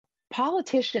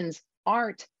Politicians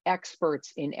aren't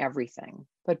experts in everything,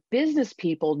 but business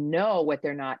people know what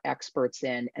they're not experts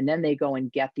in, and then they go and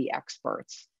get the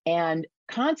experts. And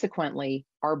consequently,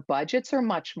 our budgets are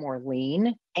much more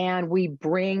lean, and we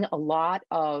bring a lot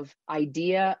of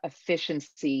idea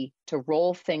efficiency to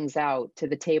roll things out to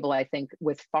the table, I think,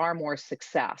 with far more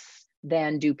success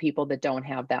than do people that don't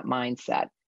have that mindset.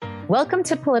 Welcome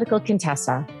to Political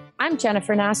Contessa. I'm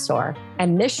Jennifer Nassour,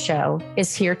 and this show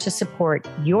is here to support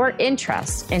your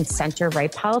interest in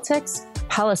center-right politics,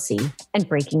 policy, and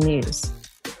breaking news.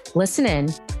 Listen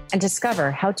in and discover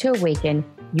how to awaken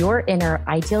your inner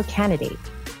ideal candidate,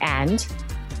 and,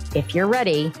 if you're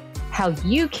ready, how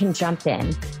you can jump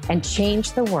in and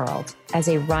change the world as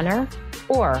a runner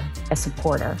or a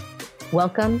supporter.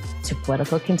 Welcome to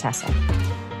Political Contessa.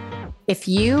 If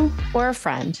you or a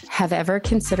friend have ever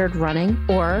considered running,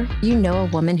 or you know a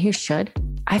woman who should,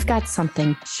 I've got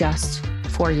something just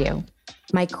for you.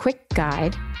 My quick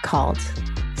guide called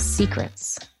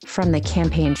Secrets from the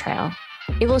Campaign Trail.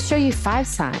 It will show you 5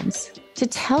 signs to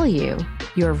tell you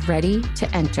you're ready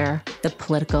to enter the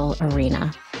political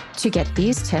arena. To get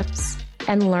these tips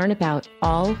and learn about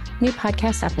all new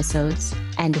podcast episodes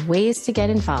and ways to get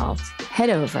involved, head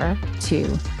over to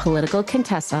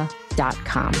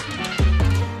politicalcontessa.com.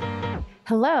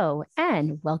 Hello,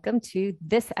 and welcome to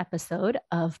this episode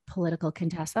of Political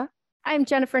Contessa. I'm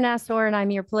Jennifer Nassour, and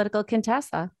I'm your Political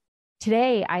Contessa.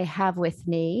 Today, I have with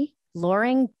me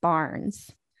Loring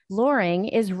Barnes. Loring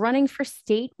is running for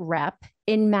state rep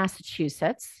in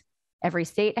Massachusetts. Every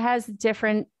state has a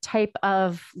different type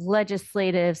of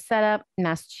legislative setup.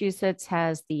 Massachusetts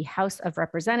has the House of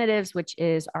Representatives, which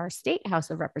is our state House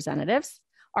of Representatives.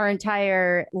 Our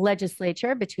entire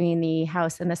legislature between the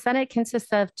House and the Senate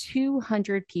consists of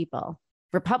 200 people.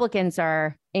 Republicans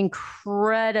are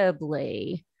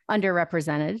incredibly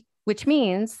underrepresented, which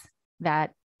means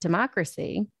that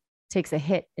democracy takes a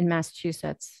hit in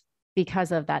Massachusetts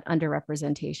because of that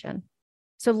underrepresentation.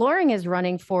 So Loring is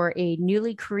running for a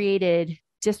newly created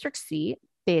district seat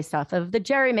based off of the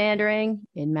gerrymandering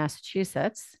in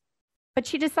Massachusetts, but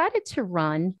she decided to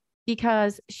run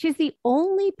because she's the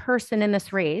only person in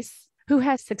this race who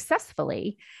has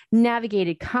successfully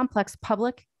navigated complex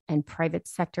public and private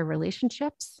sector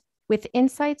relationships with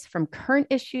insights from current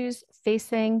issues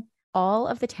facing all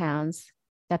of the towns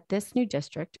that this new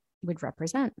district would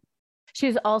represent.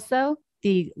 She's also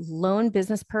the lone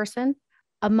business person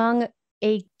among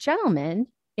a gentleman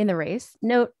in the race.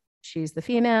 Note, she's the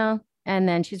female, and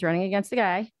then she's running against a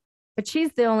guy, but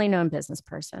she's the only known business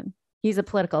person. He's a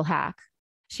political hack.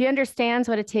 She understands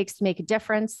what it takes to make a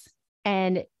difference,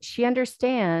 and she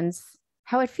understands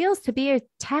how it feels to be a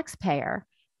taxpayer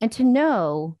and to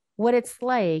know what it's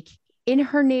like in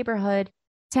her neighborhood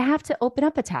to have to open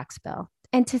up a tax bill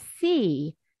and to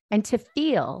see and to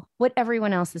feel what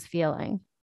everyone else is feeling.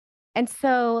 And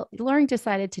so Loring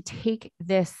decided to take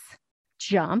this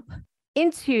jump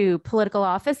into political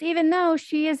office, even though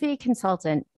she is a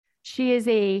consultant. She is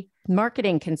a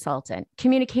marketing consultant,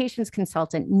 communications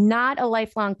consultant, not a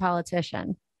lifelong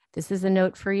politician. This is a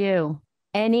note for you.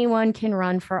 Anyone can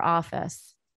run for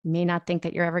office. You may not think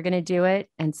that you're ever going to do it,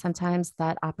 and sometimes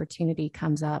that opportunity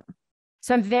comes up.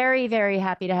 So I'm very, very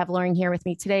happy to have Loring here with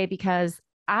me today because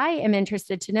I am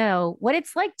interested to know what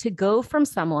it's like to go from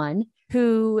someone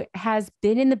who has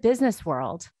been in the business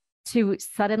world to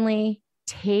suddenly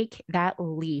take that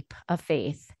leap of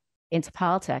faith into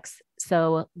politics.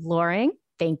 So Loring,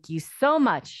 thank you so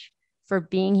much for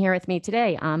being here with me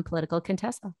today on Political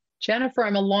Contessa. Jennifer,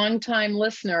 I'm a longtime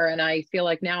listener, and I feel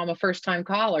like now I'm a first-time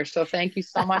caller. So thank you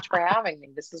so much for having me.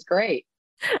 This is great.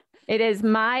 It is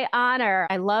my honor.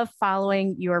 I love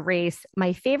following your race.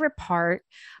 My favorite part,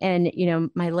 and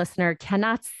my listener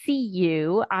cannot see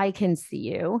you, I can see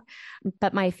you,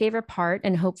 but my favorite part,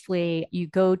 and hopefully you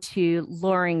go to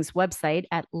Loring's website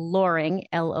at Loring,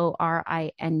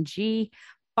 Loring,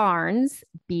 Barnes,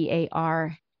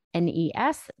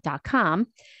 BARNES.com,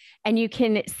 and you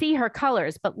can see her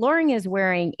colors, but Loring is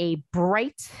wearing a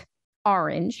bright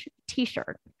orange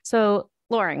t-shirt. So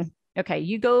Loring, okay,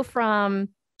 you go from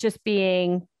just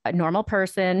being a normal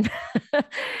person,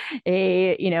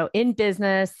 in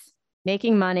business,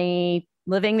 making money,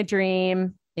 living the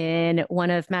dream in one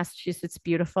of Massachusetts'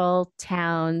 beautiful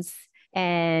towns,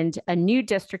 and a new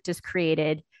district is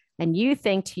created, and you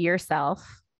think to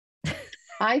yourself,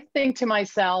 I think to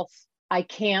myself, I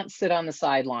can't sit on the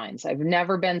sidelines. I've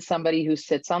never been somebody who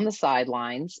sits on the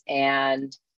sidelines,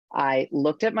 and I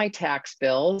looked at my tax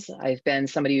bills. I've been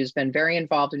somebody who's been very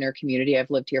involved in their community.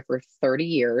 I've lived here for 30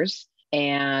 years,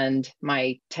 and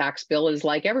my tax bill is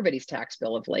like everybody's tax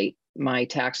bill of late. My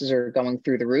taxes are going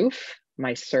through the roof.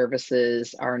 My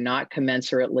services are not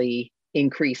commensurately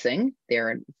increasing.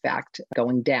 They're, in fact,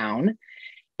 going down.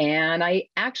 And I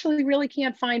actually really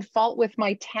can't find fault with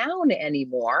my town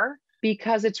anymore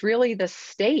because it's really the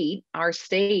state. Our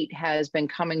state has been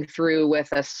coming through with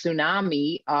a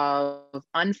tsunami of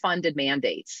unfunded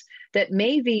mandates that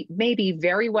may be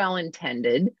very well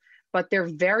intended, but they're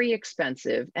very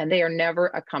expensive and they are never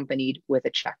accompanied with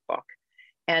a checkbook.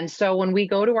 And so when we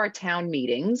go to our town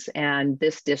meetings, and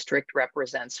this district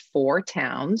represents 4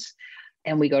 towns,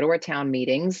 and we go to our town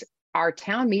meetings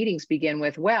begin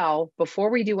with, well, before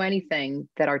we do anything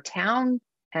that our town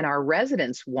and our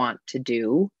residents want to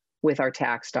do with our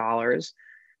tax dollars,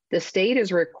 the state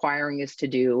is requiring us to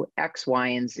do X, Y,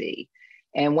 and Z.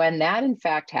 And when that in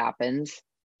fact happens,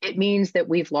 it means that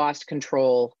we've lost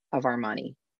control of our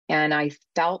money. And I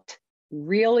felt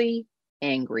really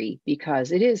angry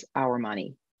because it is our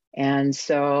money. And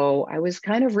so I was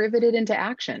kind of riveted into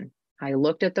action. I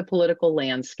looked at the political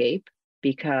landscape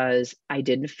because I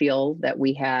didn't feel that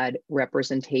we had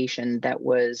representation that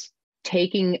was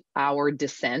taking our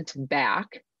dissent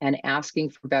back and asking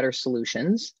for better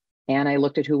solutions. And I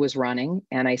looked at who was running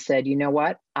and I said, you know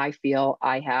what? I feel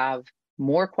I have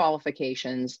more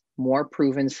qualifications, more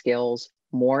proven skills,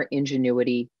 more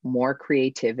ingenuity, more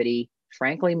creativity,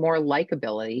 frankly, more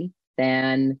likability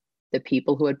than the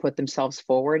people who had put themselves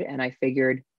forward. And I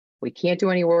figured we can't do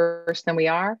any worse than we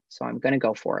are. So I'm going to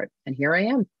go for it. And here I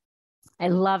am. I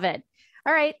love it.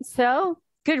 All right. So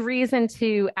good reason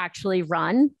to actually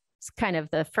run. It's kind of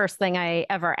the first thing I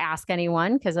ever ask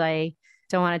anyone because I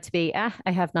don't want it to be, I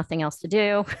have nothing else to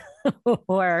do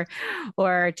or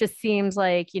it just seems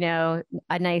like, a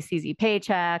nice, easy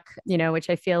paycheck, which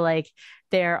I feel like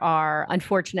there are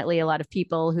unfortunately a lot of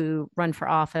people who run for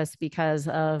office because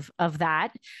of that.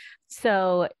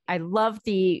 So I love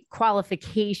the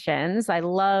qualifications. I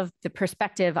love the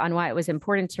perspective on why it was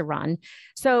important to run.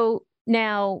 So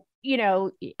now,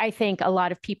 I think a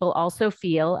lot of people also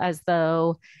feel as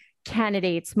though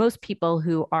candidates, most people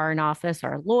who are in office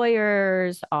are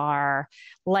lawyers, are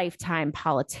lifetime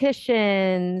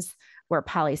politicians, were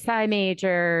poli-sci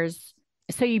majors.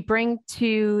 So you bring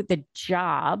to the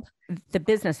job the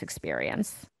business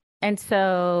experience. And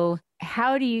so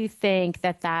how do you think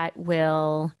that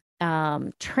will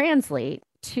translate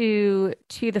to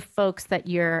the folks that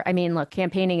look,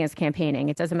 campaigning is campaigning.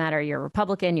 It doesn't matter. You're a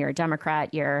Republican, you're a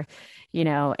Democrat, you're,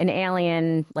 an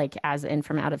alien, like as in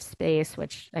from out of space,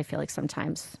 which I feel like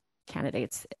sometimes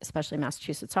candidates, especially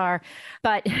Massachusetts are,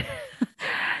 but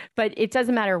it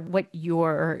doesn't matter what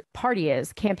your party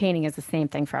is. Campaigning is the same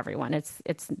thing for everyone. It's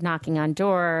knocking on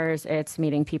doors, it's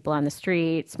meeting people on the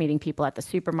streets, meeting people at the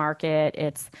supermarket,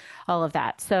 it's all of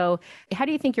that. So how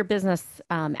do you think your business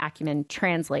acumen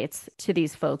translates to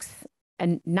these folks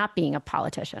and not being a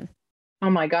politician? Oh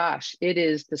my gosh, it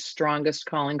is the strongest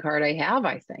calling card I have,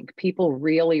 I think. People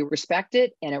really respect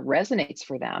it and it resonates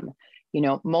for them.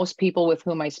 Most people with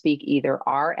whom I speak either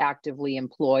are actively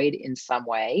employed in some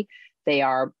way. They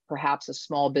are perhaps a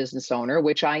small business owner,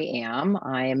 which I am.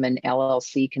 I am an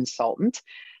LLC consultant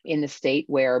in the state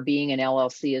where being an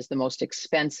LLC is the most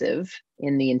expensive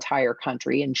in the entire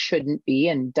country and shouldn't be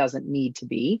and doesn't need to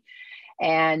be.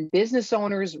 And business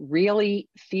owners really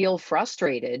feel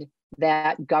frustrated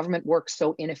that government works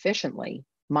so inefficiently.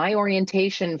 My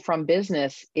orientation from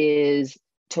business is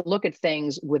to look at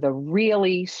things with a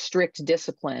really strict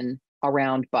discipline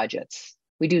around budgets.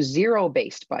 We do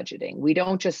zero-based budgeting. We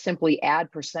don't just simply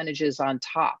add percentages on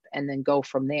top and then go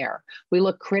from there. We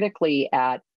look critically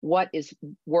at what is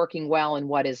working well and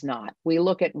what is not. We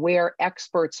look at where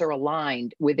experts are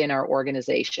aligned within our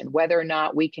organization, whether or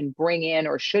not we can bring in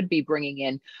or should be bringing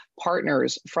in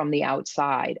partners from the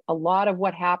outside. A lot of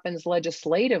what happens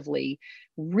legislatively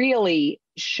really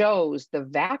shows the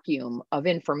vacuum of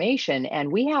information.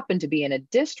 And we happen to be in a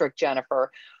district,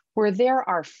 Jennifer, where there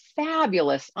are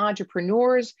fabulous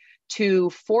entrepreneurs to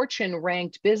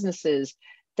Fortune-ranked businesses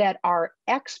that are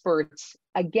experts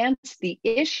against the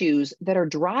issues that are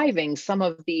driving some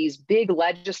of these big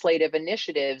legislative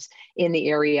initiatives in the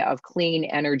area of clean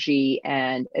energy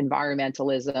and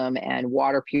environmentalism and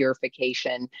water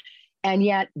purification. And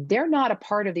yet they're not a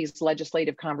part of these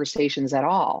legislative conversations at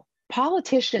all.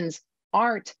 Politicians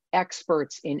aren't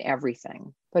experts in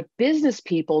everything, but business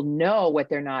people know what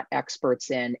they're not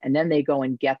experts in, and then they go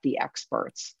and get the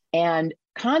experts. And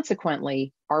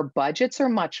consequently, our budgets are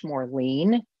much more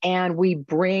lean, and we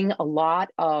bring a lot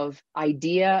of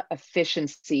idea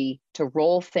efficiency to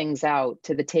roll things out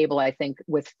to the table, I think,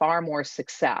 with far more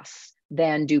success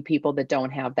than do people that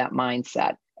don't have that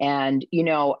mindset. And,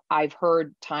 I've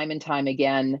heard time and time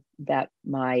again that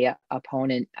my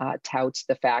opponent touts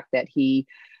the fact that he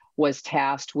was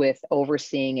tasked with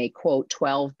overseeing a quote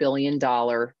 $12 billion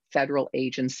federal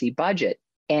agency budget.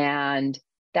 And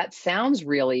that sounds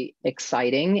really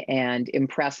exciting and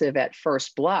impressive at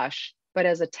first blush. But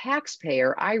as a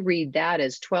taxpayer, I read that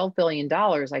as $12 billion.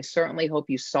 I certainly hope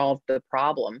you solved the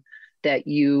problem that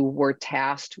you were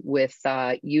tasked with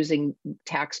using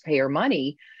taxpayer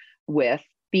money with,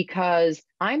 because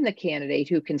I'm the candidate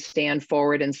who can stand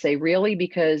forward and say, really,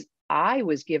 because I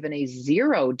was given a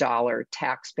 $0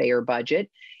 taxpayer budget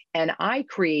and I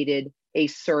created a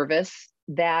service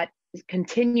that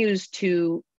continues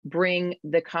to bring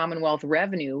the Commonwealth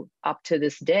revenue up to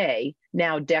this day,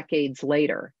 now decades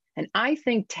later. And I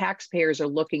think taxpayers are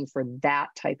looking for that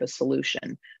type of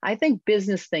solution. I think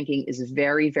business thinking is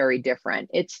very, very different.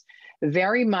 It's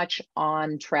very much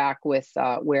on track with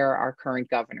where our current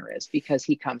governor is, because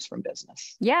he comes from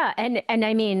business. Yeah, and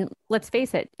I mean, let's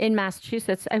face it, in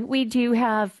Massachusetts, we do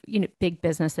have, big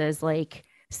businesses like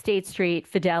State Street,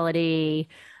 Fidelity,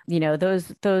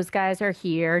 those guys are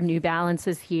here, New Balance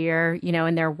is here,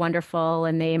 and they're wonderful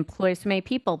and they employ so many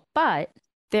people. But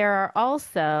there are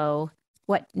also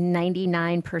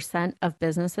 99% of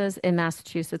businesses in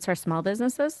Massachusetts are small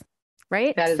businesses,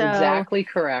 right? That is exactly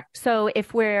correct. So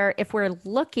if we're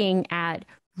looking at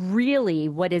really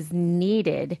what is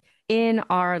needed in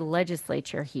our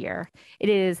legislature here, it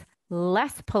is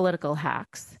less political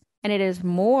hacks. And it is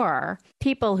more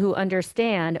people who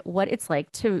understand what it's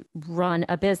like to run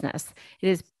a business. It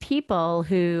is people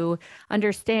who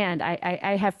understand.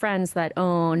 I have friends that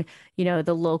own,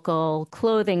 the local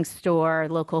clothing store,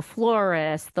 local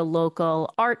florist, the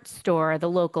local art store,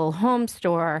 the local home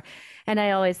store. And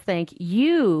I always think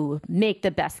you make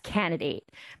the best candidate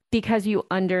because you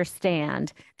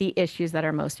understand the issues that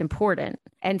are most important.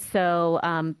 And so,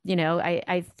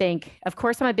 I think, of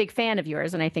course, I'm a big fan of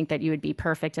yours, and I think that you would be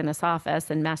perfect in this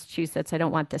office. In Massachusetts, I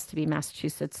don't want this to be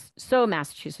Massachusetts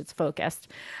focused.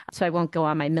 So I won't go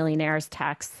on my millionaire's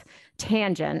tax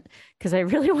tangent, because I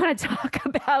really want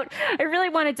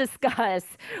to discuss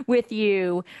with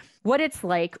you what it's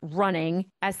like running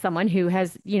as someone who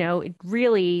has,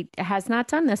 really has not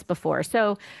done this before.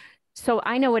 So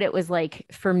I know what it was like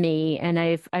for me, and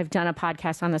I've done a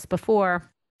podcast on this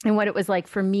before, and what it was like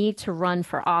for me to run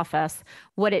for office,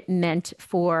 what it meant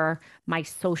for my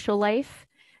social life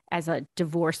as a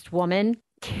divorced woman.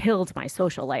 Killed my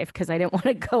social life because I didn't want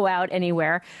to go out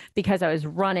anywhere because I was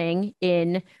running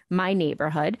in my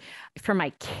neighborhood. For my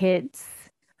kids,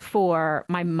 for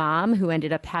my mom, who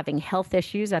ended up having health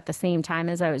issues at the same time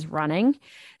as I was running.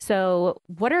 So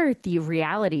what are the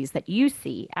realities that you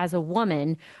see as a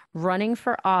woman running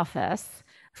for office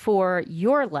for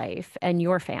your life and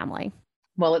your family?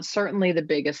 Well, it's certainly the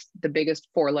biggest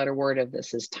four-letter word of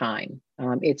this is time.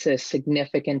 It's a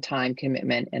significant time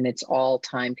commitment, and it's all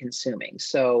time consuming.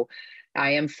 So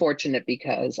I am fortunate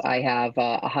because I have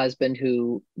a husband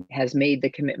who has made the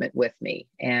commitment with me.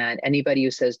 And anybody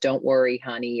who says, don't worry,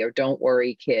 honey, or don't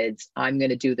worry, kids, I'm going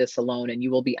to do this alone and you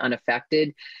will be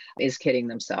unaffected, is kidding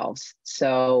themselves.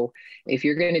 So if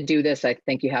you're going to do this, I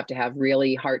think you have to have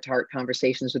really heart-to-heart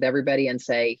conversations with everybody and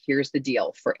say, here's the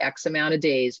deal. For X amount of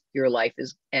days, your life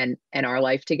is, and our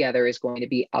life together is going to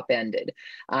be upended.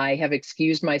 I have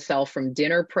excused myself from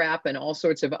dinner prep and all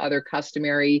sorts of other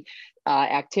customary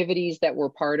activities that were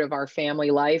part of our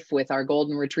family life with our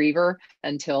golden retriever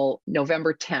until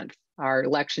November 10th. Our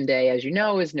election day, as you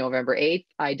know, is November 8th.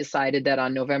 I decided that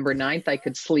on November 9th, I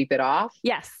could sleep it off.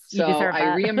 Yes, so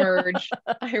I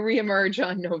reemerge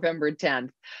on November 10th.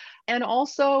 And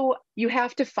also, you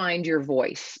have to find your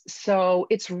voice. So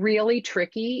it's really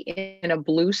tricky in a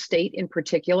blue state in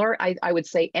particular. I would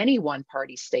say any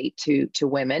one-party state to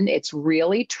women. It's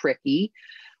really tricky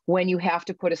when you have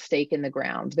to put a stake in the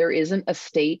ground. There isn't a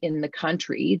state in the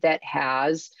country that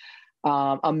has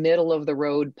a middle of the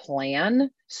road plan.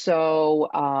 So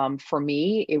for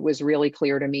me, it was really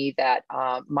clear to me that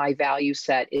my value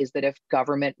set is that if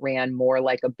government ran more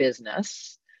like a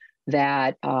business,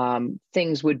 that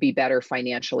things would be better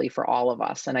financially for all of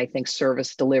us. And I think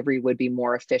service delivery would be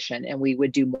more efficient, and we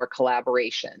would do more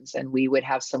collaborations, and we would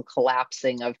have some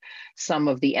collapsing of some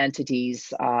of the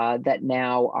entities that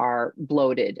now are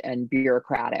bloated and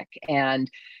bureaucratic. And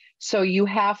so you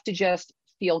have to just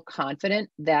feel confident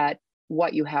that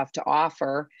what you have to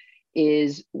offer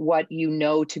is what you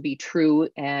know to be true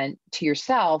and to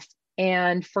yourself.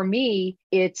 And for me,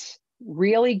 it's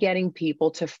really getting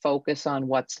people to focus on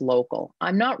what's local.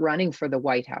 I'm not running for the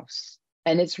White House.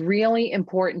 And it's really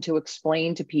important to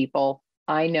explain to people,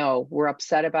 I know we're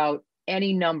upset about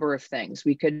any number of things.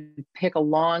 We could pick a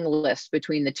long list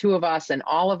between the two of us, and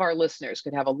all of our listeners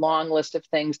could have a long list of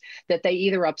things that they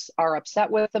either are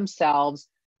upset with themselves,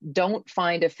 don't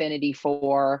find affinity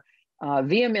for,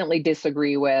 vehemently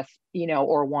disagree with,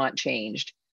 or want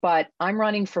changed. But I'm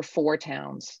running for 4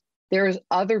 towns. There's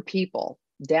other people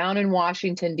down in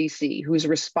Washington, D.C., whose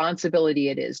responsibility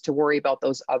it is to worry about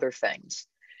those other things.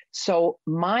 So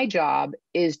my job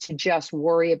is to just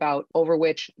worry about over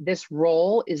which this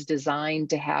role is designed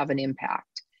to have an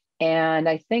impact. And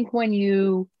I think when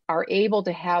you are able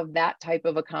to have that type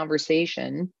of a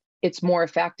conversation, it's more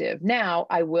effective. Now,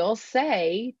 I will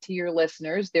say to your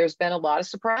listeners, there's been a lot of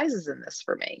surprises in this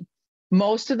for me.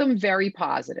 Most of them very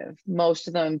positive. Most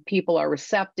of them, people are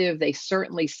receptive. They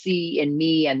certainly see in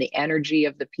me and the energy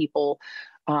of the people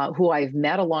who I've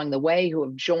met along the way, who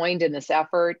have joined in this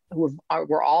effort,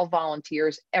 we're all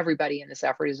volunteers. Everybody in this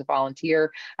effort is a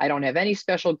volunteer. I don't have any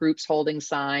special groups holding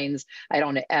signs. I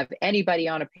don't have anybody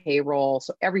on a payroll.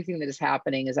 So everything that is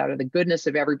happening is out of the goodness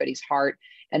of everybody's heart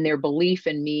and their belief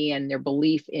in me and their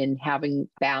belief in having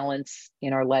balance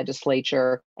in our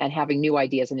legislature and having new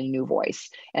ideas and a new voice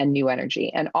and new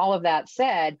energy. And all of that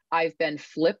said, I've been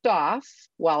flipped off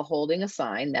while holding a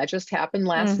sign. That just happened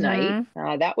last night.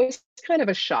 That was kind of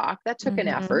a shock. That took an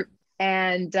effort.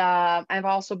 And I've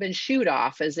also been shooed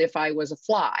off as if I was a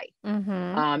fly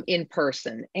in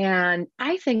person. And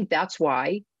I think that's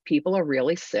why people are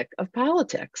really sick of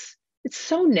politics. It's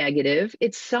so negative.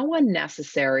 It's so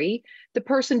unnecessary. The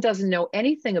person doesn't know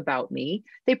anything about me.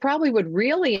 They probably would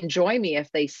really enjoy me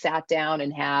if they sat down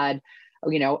and had,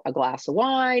 a glass of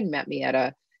wine, met me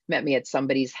at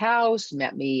somebody's house,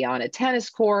 met me on a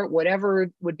tennis court, whatever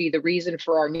would be the reason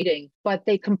for our meeting. But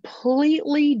they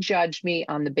completely judged me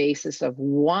on the basis of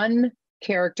one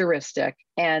characteristic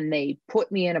and they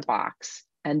put me in a box.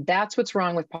 And that's what's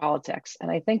wrong with politics.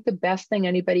 And I think the best thing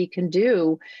anybody can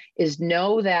do is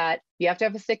know that you have to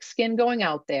have a thick skin going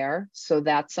out there. So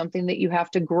that's something that you have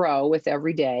to grow with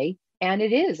every day. And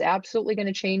it is absolutely going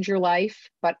to change your life.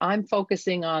 But I'm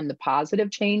focusing on the positive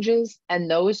changes. And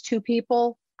those 2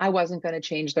 people, I wasn't going to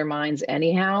change their minds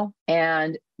anyhow.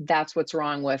 And that's what's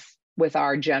wrong with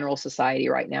our general society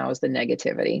right now is the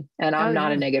negativity. And I'm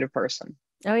not a negative person.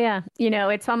 Oh, yeah.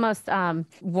 It's almost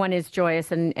one is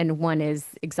joyous and one is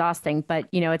exhausting. But,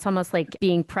 it's almost like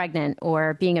being pregnant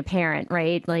or being a parent,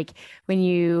 right? Like when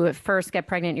you first get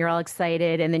pregnant, you're all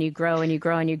excited and then you grow and you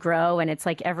grow and you grow. And it's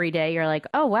like every day you're like,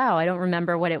 oh, wow, I don't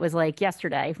remember what it was like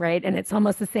yesterday, right? And it's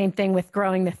almost the same thing with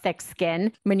growing the thick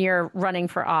skin when you're running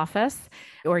for office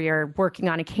or you're working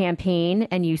on a campaign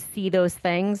and you see those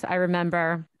things. I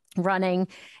remember running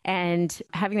and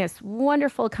having this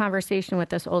wonderful conversation with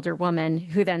this older woman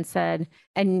who then said,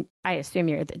 and I assume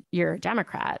you're a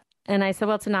Democrat. And I said,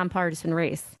 well, it's a nonpartisan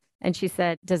race. And she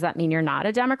said, does that mean you're not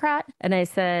a Democrat? And I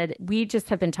said, we just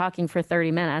have been talking for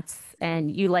 30 minutes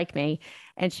and you like me.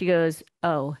 And she goes,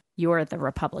 oh, you're the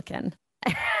Republican.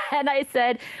 And I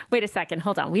said, wait a second,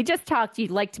 hold on. We just talked. You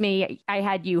liked me. I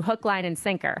had you hook, line, and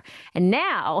sinker. And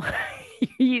now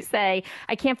you say,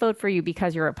 I can't vote for you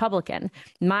because you're Republican.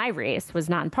 My race was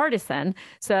nonpartisan.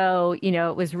 So,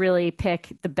 it was really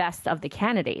pick the best of the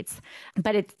candidates.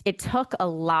 But it took a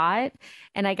lot.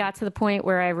 And I got to the point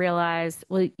where I realized,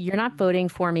 well, you're not voting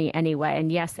for me anyway.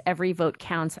 And yes, every vote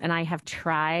counts. And I have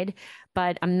tried,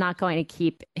 but I'm not going to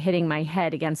keep hitting my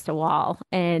head against a wall.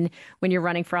 And when you're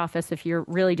running for office, if you're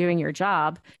really doing your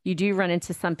job, you do run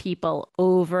into some people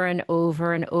over and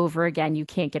over and over again. You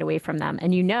can't get away from them.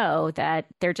 And you know that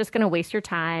they're just going to waste your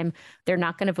time. They're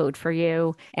not going to vote for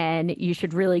you. And you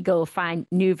should really go find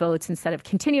new votes instead of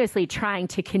continuously trying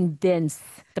to convince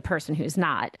the person who's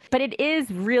not. But it is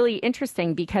really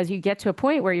interesting because you get to a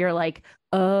point where you're like,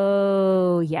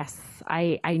 oh, yes,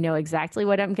 I know exactly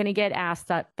what I'm going to get asked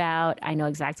about. I know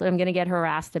exactly what I'm going to get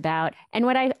harassed about. And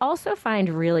what I also find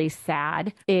really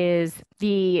sad is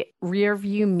the rear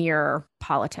view mirror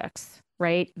politics,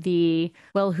 right?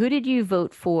 Well, who did you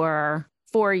vote for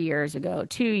 4 years ago,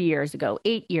 2 years ago,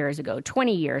 8 years ago,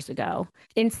 20 years ago,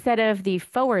 instead of the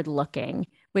forward looking,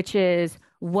 which is,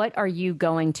 what are you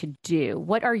going to do?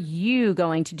 What are you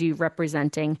going to do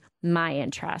representing my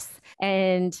interests?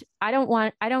 And I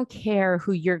don't care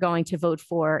who you're going to vote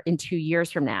for in 2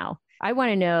 years from now. I want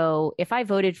to know, if I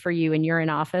voted for you and you're in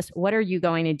office, what are you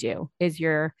going to do? Is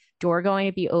your door going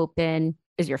to be open?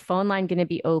 Is your phone line going to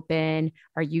be open?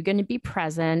 Are you going to be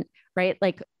present? Right?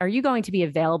 Like, are you going to be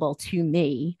available to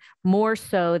me more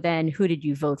so than who did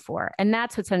you vote for? And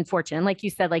that's what's unfortunate. Like you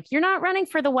said, like, you're not running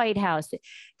for the White House.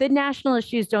 The national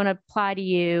issues don't apply to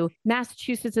you.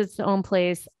 Massachusetts is its own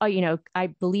place. I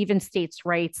believe in states'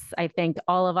 rights. I think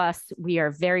all of us, we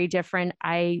are very different.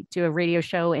 I do a radio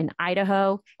show in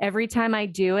Idaho. Every time I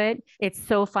do it, it's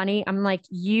so funny. I'm like,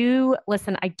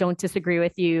 listen, I don't disagree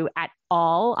with you at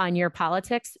all on your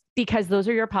politics because those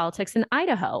are your politics in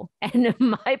Idaho and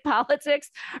my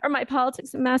politics are my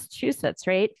politics in Massachusetts,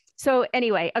 right? So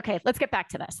anyway, okay, let's get back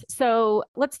to this. So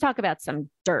let's talk about some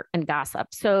dirt and gossip.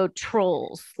 So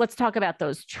trolls, let's talk about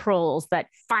those trolls that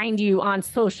find you on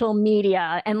social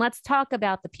media. And let's talk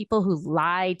about the people who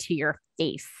lie to your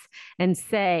face and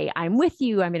say, I'm with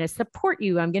you, I'm going to support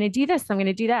you, I'm going to do this, I'm going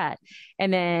to do that.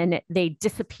 And then they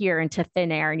disappear into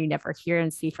thin air and you never hear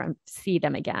and see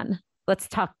them again. Let's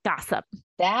talk gossip.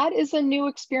 That is a new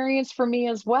experience for me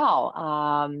as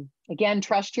well. Again,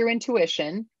 trust your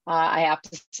intuition. I have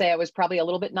to say I was probably a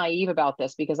little bit naive about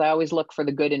this because I always look for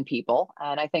the good in people.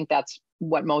 And I think that's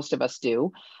what most of us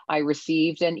do. I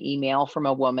received an email from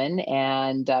a woman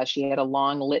and she had a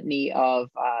long litany of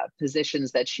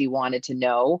positions that she wanted to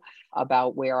know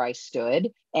about where I stood.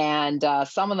 And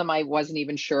some of them I wasn't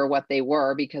even sure what they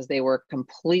were because they were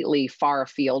completely far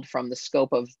afield from the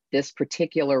scope of this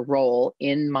particular role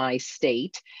in my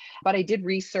state. But I did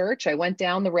research. I went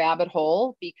down the rabbit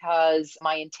hole because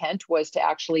my intent was to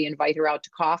actually invite her out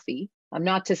to coffee.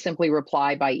 Not to simply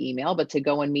reply by email, but to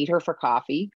go and meet her for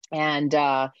coffee and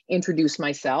introduce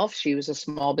myself. She was a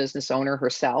small business owner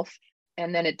herself.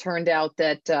 And then it turned out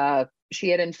that she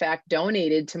had in fact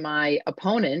donated to my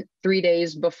opponent 3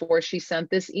 days before she sent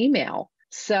this email.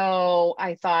 So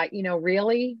I thought,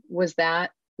 really, was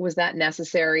that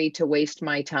necessary to waste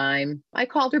my time? I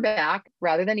called her back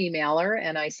rather than email her.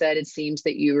 And I said, it seems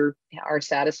that you are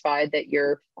satisfied that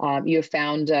you have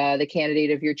found the candidate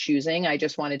of your choosing. I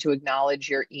just wanted to acknowledge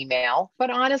your email.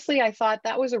 But honestly, I thought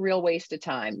that was a real waste of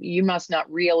time. You must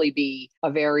not really be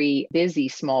a very busy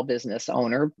small business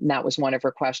owner. And that was one of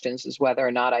her questions, is whether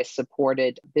or not I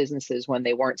supported businesses when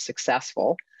they weren't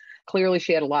successful. Clearly,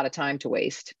 she had a lot of time to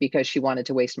waste because she wanted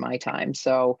to waste my time.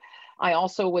 So I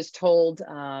also was told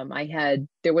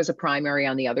there was a primary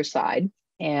on the other side.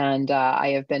 And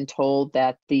I have been told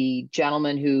that the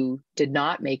gentleman who did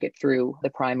not make it through the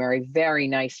primary, very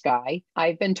nice guy,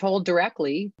 I've been told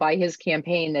directly by his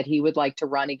campaign that he would like to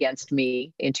run against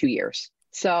me in 2 years.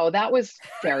 So that was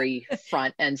very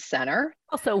front and center.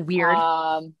 Also weird.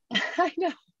 I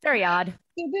know. Very odd.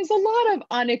 There's a lot of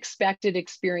unexpected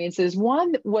experiences.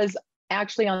 One was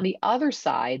actually on the other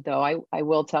side, though, I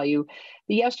will tell you,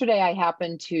 yesterday I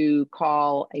happened to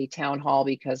call a town hall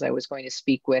because I was going to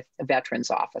speak with a veterans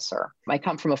officer. I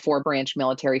come from a 4-branch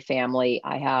military family.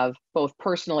 I have both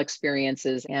personal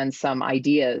experiences and some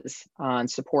ideas on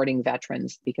supporting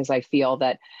veterans because I feel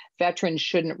that veterans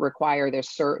shouldn't require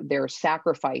their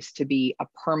sacrifice to be a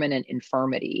permanent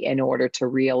infirmity in order to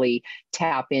really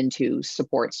tap into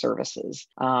support services.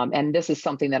 And this is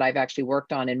something that I've actually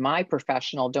worked on in my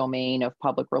professional domain of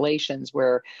public relations,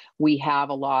 where we have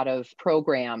a lot of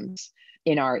programs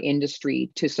in our industry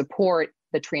to support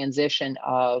the transition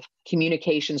of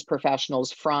communications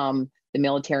professionals from the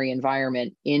military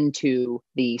environment into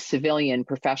the civilian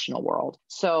professional world.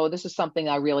 So this is something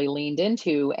I really leaned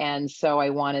into. And so I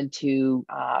wanted to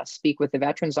speak with the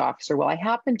veterans officer. Well, I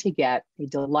happened to get a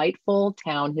delightful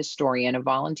town historian, a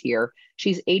volunteer.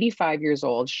 She's 85 years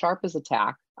old, sharp as a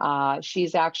tack.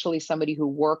 She's actually somebody who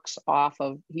works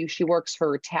she works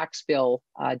her tax bill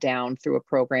down through a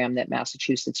program that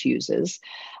Massachusetts uses.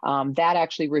 That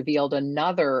actually revealed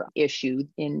another issue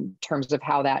in terms of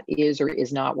how that is or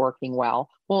is not working well.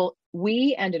 Well,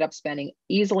 we ended up spending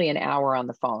easily an hour on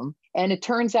the phone. And it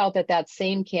turns out that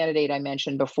same candidate I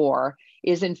mentioned before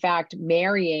is in fact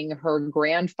marrying her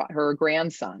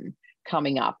grandson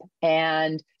coming up.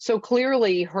 And so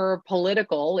clearly her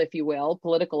political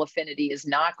affinity is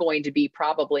not going to be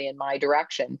probably in my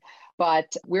direction,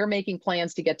 but we're making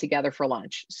plans to get together for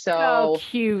lunch. So oh,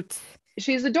 cute.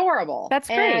 She's adorable. That's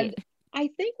great. And I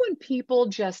think when people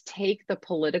just take the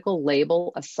political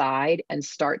label aside and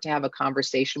start to have a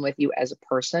conversation with you as a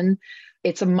person,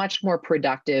 it's a much more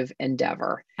productive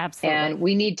endeavor. Absolutely. And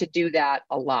we need to do that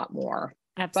a lot more.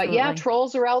 Absolutely. But yeah,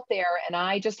 trolls are out there and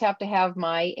I just have to have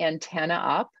my antenna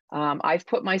up. I've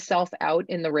put myself out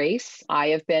in the race. I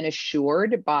have been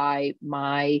assured by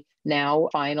my now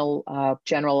final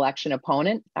general election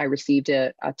opponent. I received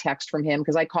a text from him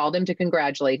because I called him to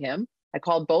congratulate him. I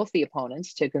called both the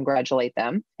opponents to congratulate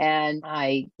them. And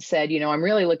I said, I'm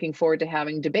really looking forward to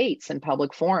having debates and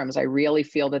public forums. I really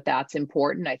feel that that's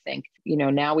important. I think,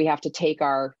 now we have to take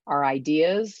our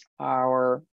ideas,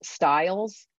 our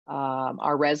styles,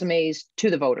 our resumes to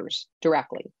the voters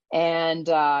directly. And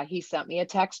he sent me a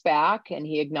text back and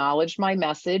he acknowledged my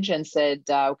message and said,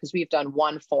 because we've done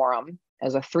one forum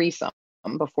as a threesome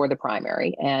before the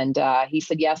primary. And he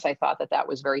said, yes, I thought that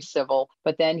was very civil.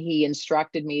 But then he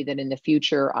instructed me that in the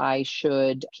future, I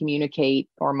should communicate,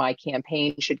 or my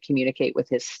campaign should communicate with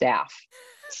his staff.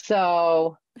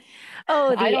 So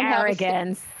Oh, I the don't have a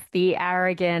arrogance. The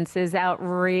arrogance is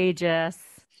outrageous.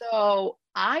 So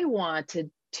I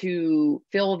wanted to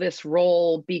fill this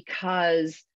role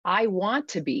because I want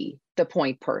to be the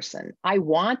point person. I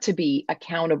want to be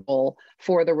accountable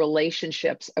for the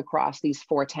relationships across these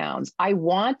four towns. I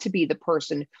want to be the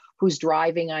person who's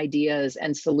driving ideas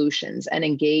and solutions and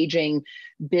engaging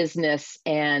business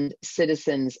and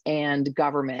citizens and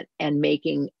government and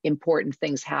making important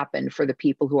things happen for the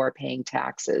people who are paying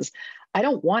taxes. I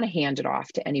don't want to hand it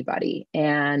off to anybody.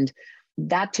 And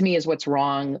that to me is what's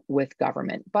wrong with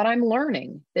government. But I'm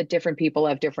learning that different people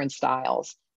have different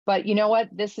styles. But you know what?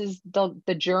 This is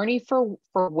the journey for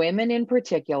women in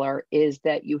particular is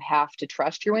that you have to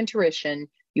trust your intuition.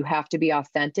 You have to be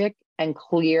authentic and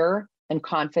clear and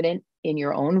confident in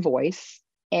your own voice.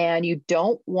 And you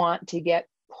don't want to get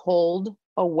pulled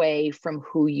away from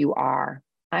who you are.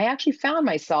 I actually found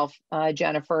myself,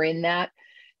 Jennifer, in that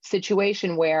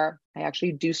situation where I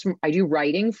do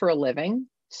writing for a living.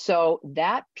 So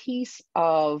that piece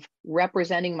of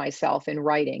representing myself in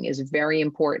writing is very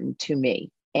important to me,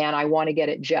 and I want to get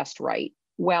it just right.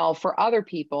 Well, for other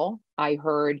people, I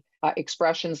heard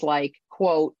expressions like,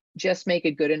 quote, just make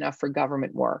it good enough for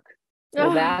government work.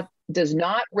 Well, that does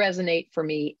not resonate for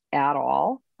me at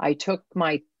all. I took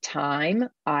my time.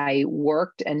 I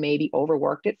worked and maybe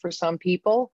overworked it for some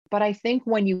people. But I think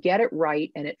when you get it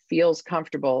right and it feels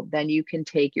comfortable, then you can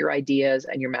take your ideas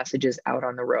and your messages out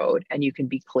on the road and you can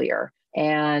be clear.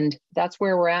 And that's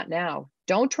where we're at now.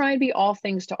 Don't try and be all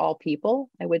things to all people.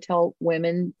 I would tell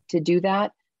women to do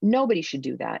that. Nobody should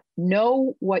do that.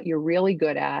 Know what you're really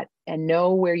good at and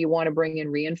know where you want to bring in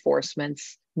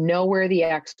reinforcements. Know where the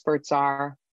experts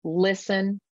are.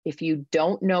 Listen. If you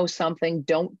don't know something,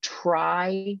 don't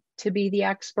try to be the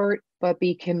expert, but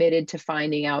be committed to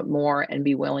finding out more and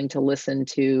be willing to listen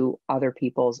to other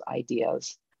people's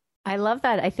ideas. I love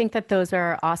that. I think that those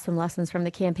are awesome lessons from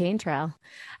the campaign trail.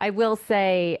 I will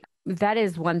say that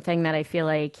is one thing that I feel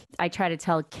like I try to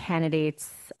tell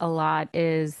candidates a lot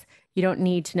is you don't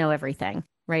need to know everything,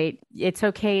 right? It's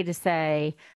okay to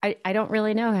say, I don't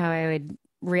really know how I would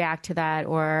react to that,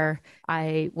 or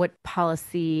what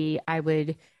policy I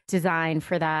would design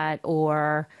for that,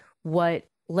 or what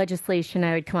legislation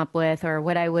I would come up with, or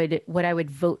what I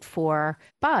would vote for.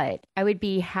 But I would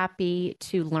be happy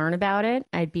to learn about it.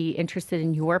 I'd be interested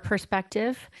in your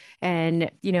perspective and,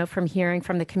 from hearing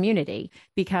from the community,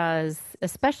 because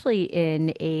especially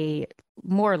in a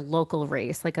more local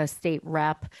race, like a state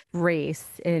rep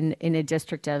race in a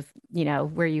district of,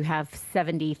 where you have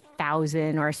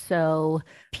 70,000 or so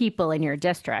people in your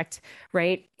district,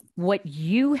 right? What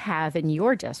you have in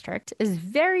your district is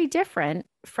very different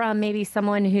from maybe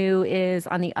someone who is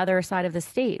on the other side of the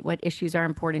state, what issues are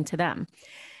important to them.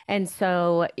 And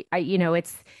so,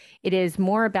 it is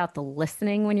more about the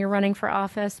listening when you're running for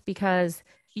office, because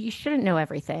you shouldn't know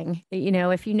everything.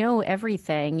 If you know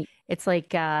everything, it's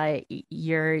like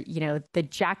you're, the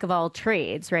jack of all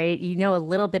trades, right? You know a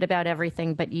little bit about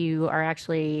everything, but you are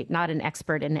actually not an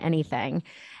expert in anything.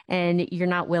 And you're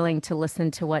not willing to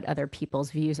listen to what other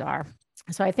people's views are.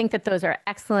 So I think that those are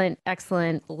excellent,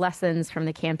 excellent lessons from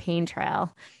the campaign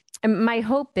trail. And my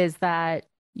hope is that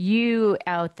you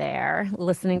out there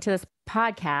listening to this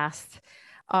podcast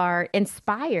are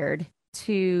inspired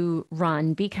to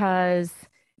run, because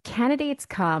candidates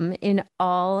come in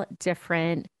all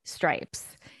different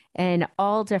stripes and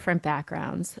all different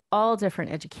backgrounds, all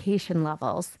different education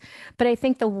levels. But I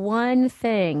think the one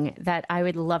thing that I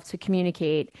would love to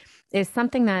communicate is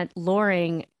something that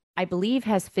Loring, I believe,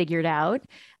 has figured out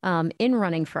in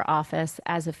running for office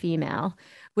as a female,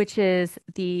 which is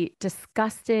the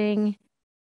disgusting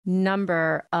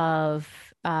number of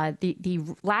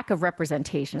the lack of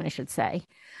representation, I should say,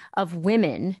 of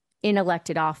women in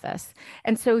elected office.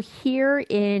 And so here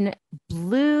in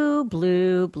blue,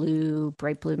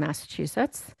 bright blue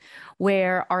Massachusetts,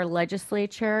 where our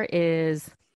legislature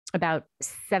is about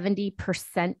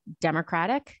 70%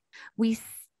 Democratic, we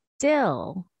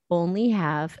still only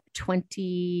have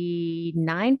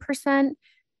 29%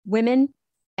 women.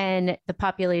 And the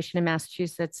population in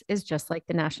Massachusetts is just like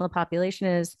the national population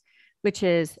is, which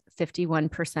is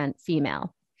 51%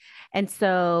 female. And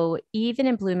so even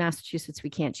in blue Massachusetts, we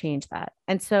can't change that.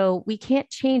 And so we can't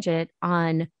change it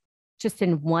on just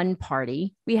in one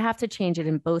party. We have to change it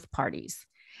in both parties.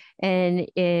 And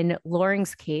in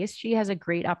Loring's case, she has a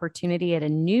great opportunity at a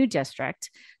new district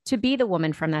to be the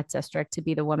woman from that district, to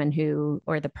be the woman who,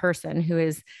 or the person who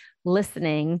is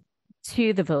listening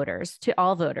to the voters, to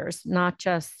all voters, not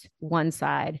just one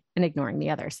side and ignoring the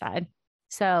other side.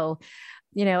 So,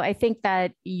 I think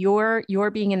that your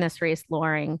being in this race,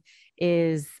 Loring,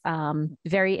 is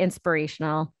very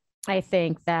inspirational. I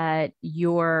think that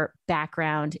your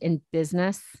background in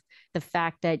business, the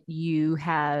fact that you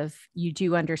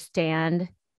do understand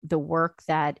the work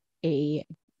that a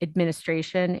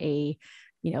administration, a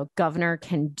governor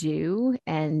can do,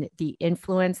 and the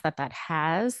influence that that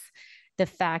has, the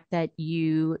fact that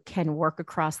you can work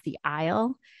across the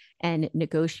aisle and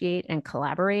negotiate and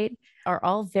collaborate are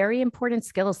all very important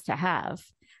skills to have,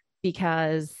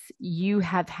 because you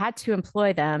have had to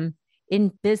employ them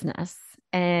in business.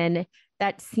 And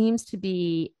that seems to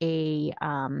be a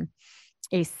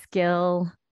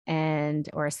skill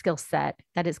or a skill set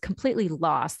that is completely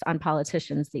lost on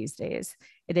politicians these days.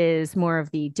 It is more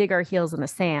of the dig our heels in the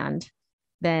sand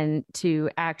than to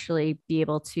actually be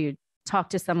able to talk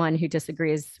to someone who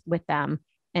disagrees with them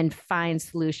and find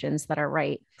solutions that are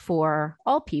right for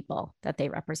all people that they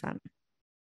represent.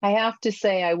 I have to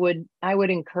say, I would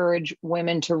encourage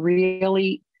women to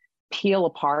really peel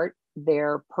apart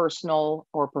their personal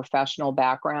or professional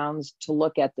backgrounds to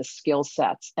look at the skill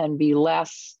sets and be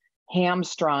less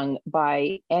hamstrung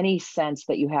by any sense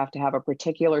that you have to have a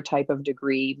particular type of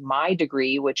degree. My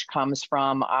degree, which comes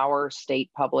from our state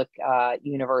public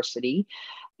university,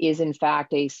 is in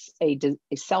fact a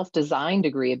self-designed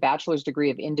degree, a bachelor's degree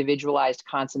of individualized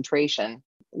concentration,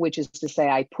 which is to say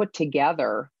I put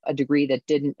together a degree that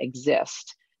didn't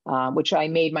exist, which I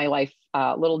made my life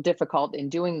a little difficult in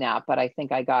doing that, but I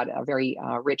think I got a very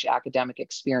rich academic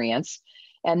experience.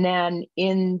 And then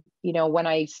when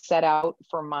I set out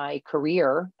for my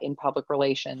career in public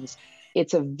relations,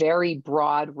 it's a very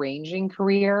broad ranging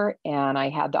career. And I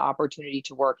had the opportunity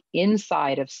to work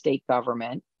inside of state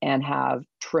government and have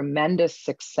tremendous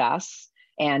success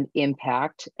and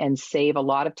impact and save a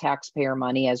lot of taxpayer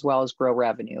money as well as grow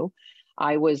revenue.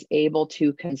 I was able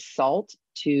to consult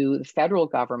to the federal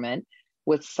government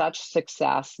with such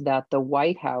success that the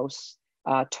White House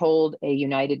told a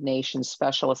United Nations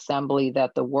Special Assembly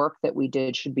that the work that we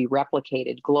did should be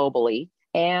replicated globally.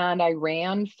 And I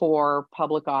ran for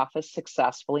public office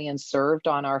successfully and served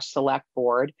on our select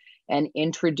board and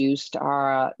introduced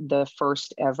the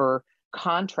first ever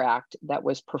contract that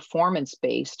was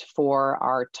performance-based for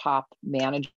our top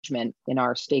management in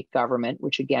our state government,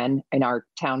 which again, in our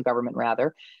town government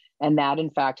rather, and that in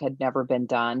fact had never been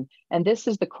done. And this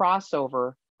is the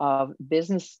crossover of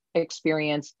business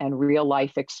experience and real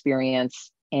life experience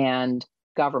and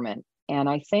government. And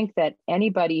I think that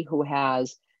anybody who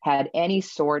has had any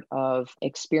sort of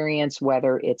experience,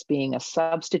 whether it's being a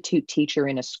substitute teacher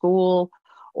in a school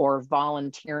or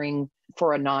volunteering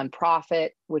for a nonprofit,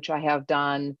 which I have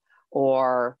done,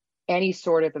 or any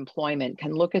sort of employment,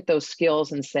 can look at those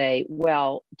skills and say,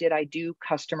 well, did I do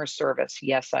customer service?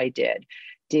 Yes, I did.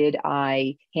 Did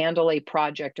I handle a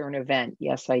project or an event?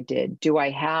 Yes, I did. Do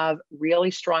I have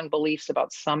really strong beliefs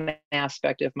about some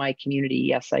aspect of my community?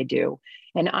 Yes, I do.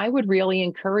 And I would really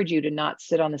encourage you to not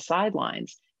sit on the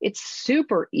sidelines. It's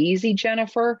super easy,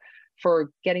 Jennifer,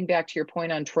 for getting back to your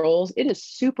point on trolls. It is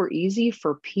super easy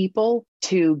for people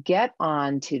to get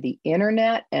onto the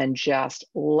internet and just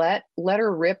let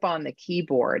her rip on the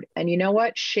keyboard. And you know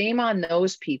what? Shame on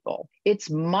those people.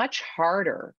 It's much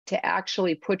harder to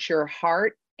actually put your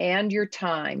heart and your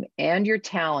time and your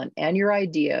talent and your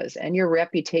ideas and your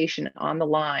reputation on the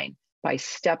line by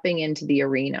stepping into the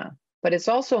arena. But it's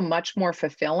also much more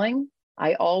fulfilling.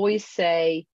 I always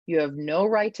say you have no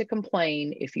right to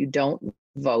complain if you don't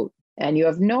vote, and you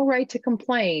have no right to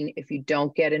complain if you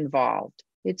don't get involved.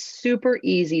 It's super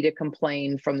easy to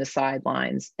complain from the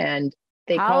sidelines, and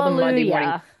they call them Monday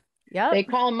morning. Yep. They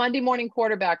call them Monday morning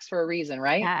quarterbacks for a reason,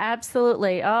 right?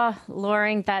 Absolutely. Oh,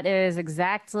 Loring, that is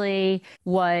exactly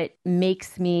what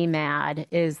makes me mad,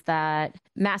 is that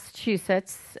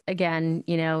Massachusetts, again,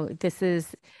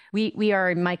 we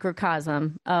are a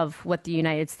microcosm of what the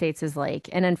United States is like.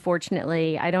 And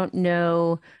unfortunately, I don't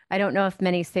know if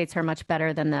many states are much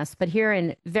better than this, but here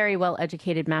in very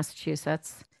well-educated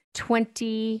Massachusetts,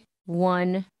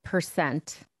 21%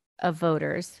 of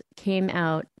voters came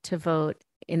out to vote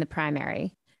in the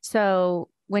primary. So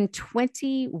when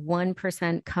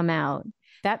 21% come out,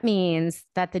 that means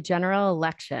that the general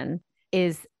election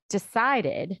is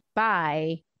decided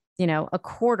by, a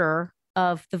quarter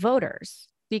of the voters.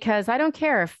 Because I don't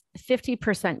care if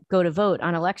 50% go to vote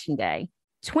on election day,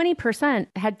 20%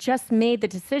 had just made the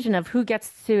decision of who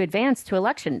gets to advance to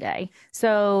election day.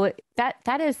 So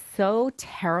that is so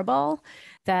terrible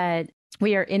that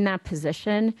we are in that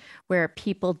position where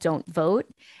people don't vote.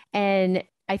 And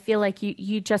I feel like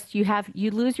you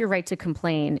lose your right to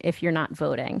complain if you're not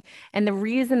voting. And the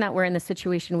reason that we're in the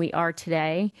situation we are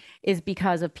today is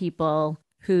because of people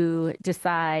who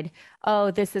decide,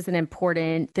 oh, this isn't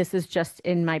important. This is just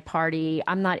in my party.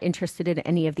 I'm not interested in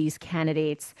any of these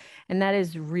candidates. And that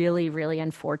is really, really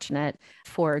unfortunate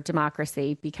for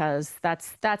democracy, because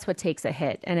that's what takes a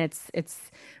hit. And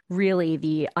it's really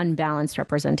the unbalanced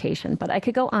representation. But I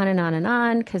could go on and on and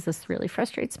on, because this really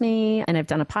frustrates me. And I've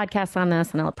done a podcast on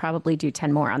this, and I'll probably do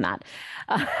 10 more on that.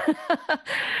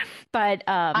 But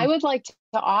I would like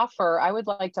to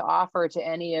offer to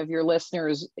any of your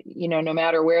listeners, no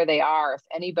matter where they are, if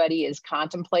anybody is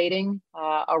contemplating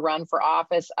a run for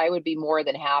office, I would be more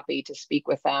than happy to speak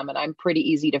with them. And I'm pretty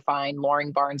easy to find,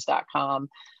 loringbarnes.com.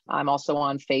 I'm also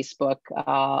on Facebook,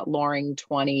 Loring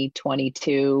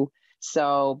 2022.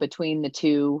 So between the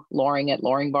two, Loring at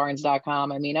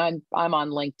loringbarnes.com. I mean, I'm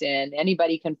on LinkedIn.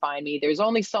 Anybody can find me. There's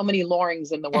only so many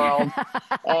Lorings in the world.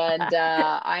 And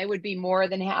I would be more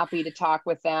than happy to talk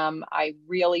with them. I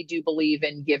really do believe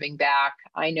in giving back.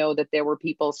 I know that there were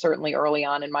people certainly early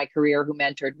on in my career who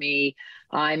mentored me.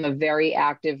 I'm a very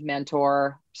active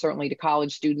mentor, certainly to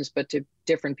college students, but to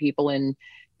different people in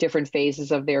different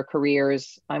phases of their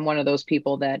careers. I'm one of those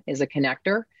people that is a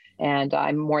connector. And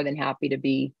I'm more than happy to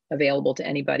be available to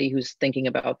anybody who's thinking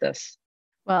about this.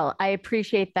 Well, I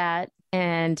appreciate that.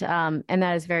 And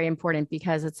that is very important,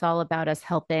 because it's all about us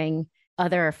helping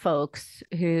other folks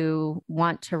who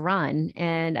want to run.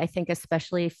 And I think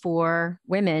especially for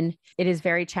women, it is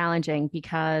very challenging,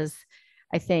 because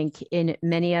I think in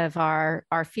many of our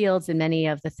fields and many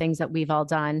of the things that we've all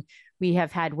done, we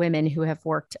have had women who have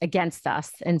worked against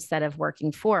us instead of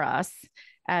working for us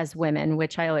as women,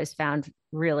 which I always found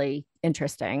really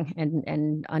interesting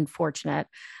and unfortunate.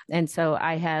 And so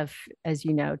I have, as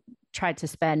you know, tried to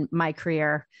spend my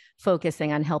career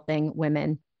focusing on helping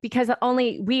women, because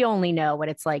we only know what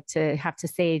it's like to have to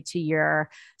say to your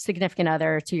significant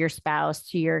other, to your spouse,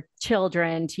 to your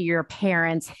children, to your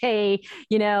parents, hey,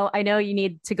 I know you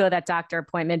need to go to that doctor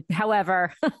appointment.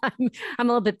 However, I'm a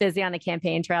little bit busy on the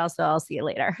campaign trail, so I'll see you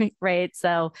later, right?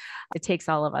 So it takes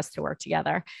all of us to work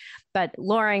together. But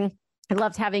Loring, I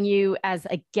loved having you as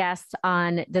a guest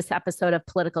on this episode of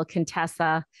Political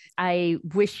Contessa. I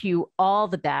wish you all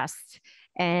the best.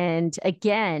 And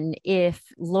again, if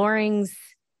Loring's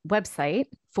website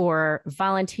for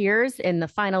volunteers in the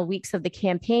final weeks of the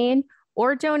campaign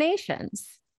or donations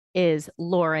is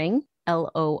Loring,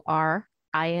 Loring,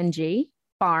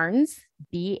 Barnes,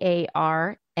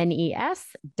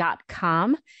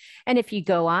 BARNES.com. And if you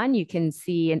go on, you can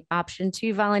see an option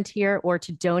to volunteer or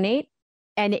to donate.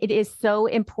 And it is so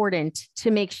important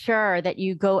to make sure that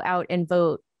you go out and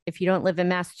vote. If you don't live in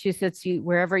Massachusetts,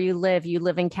 wherever you live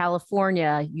in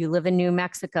California, you live in New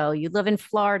Mexico, you live in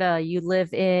Florida, you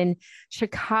live in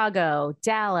Chicago,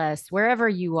 Dallas, wherever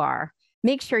you are,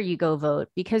 make sure you go vote,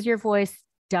 because your voice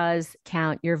does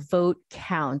count. Your vote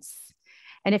counts.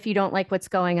 And if you don't like what's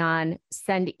going on,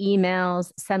 send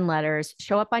emails, send letters,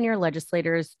 show up on your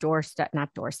legislators'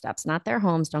 not their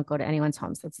homes. Don't go to anyone's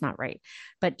homes. That's not right.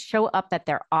 But show up at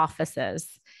their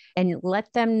offices and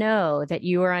let them know that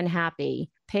you are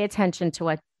unhappy. Pay attention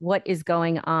to what is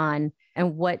going on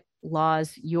and what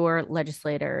laws your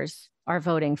legislators are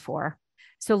voting for.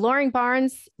 So Loring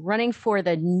Barnes, running for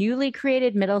the newly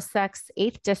created Middlesex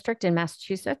 8th District in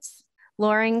Massachusetts.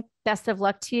 Loring, best of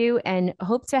luck to you, and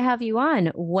hope to have you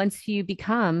on once you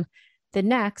become the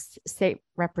next state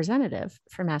representative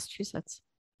for Massachusetts.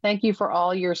 Thank you for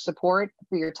all your support,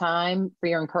 for your time, for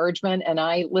your encouragement. And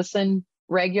I listen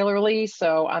regularly,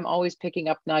 so I'm always picking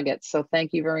up nuggets. So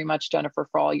thank you very much, Jennifer,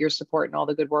 for all your support and all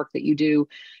the good work that you do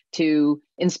to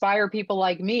inspire people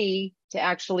like me to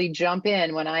actually jump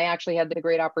in. When I actually had the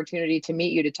great opportunity to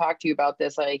meet you, to talk to you about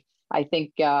this, I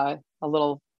think a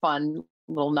little fun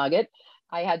little nugget.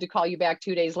 I had to call you back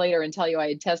 2 days later and tell you I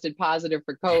had tested positive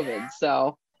for COVID.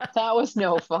 So that was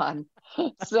no fun.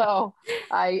 So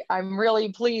I'm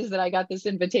really pleased that I got this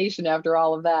invitation after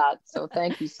all of that. So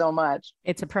thank you so much.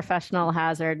 It's a professional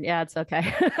hazard. Yeah, it's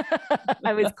okay.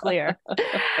 I was clear.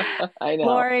 I know.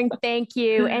 Loring, thank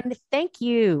you. And thank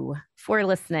you for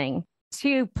listening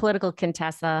to Political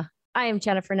Contessa. I am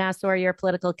Jennifer Nassar, your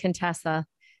Political Contessa.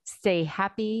 Stay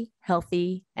happy,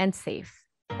 healthy, and safe.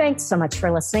 Thanks so much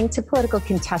for listening to Political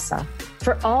Contessa.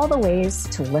 For all the ways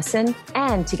to listen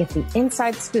and to get the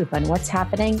inside scoop on what's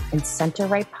happening in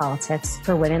center-right politics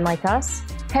for women like us,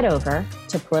 head over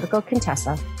to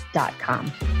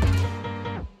politicalcontessa.com.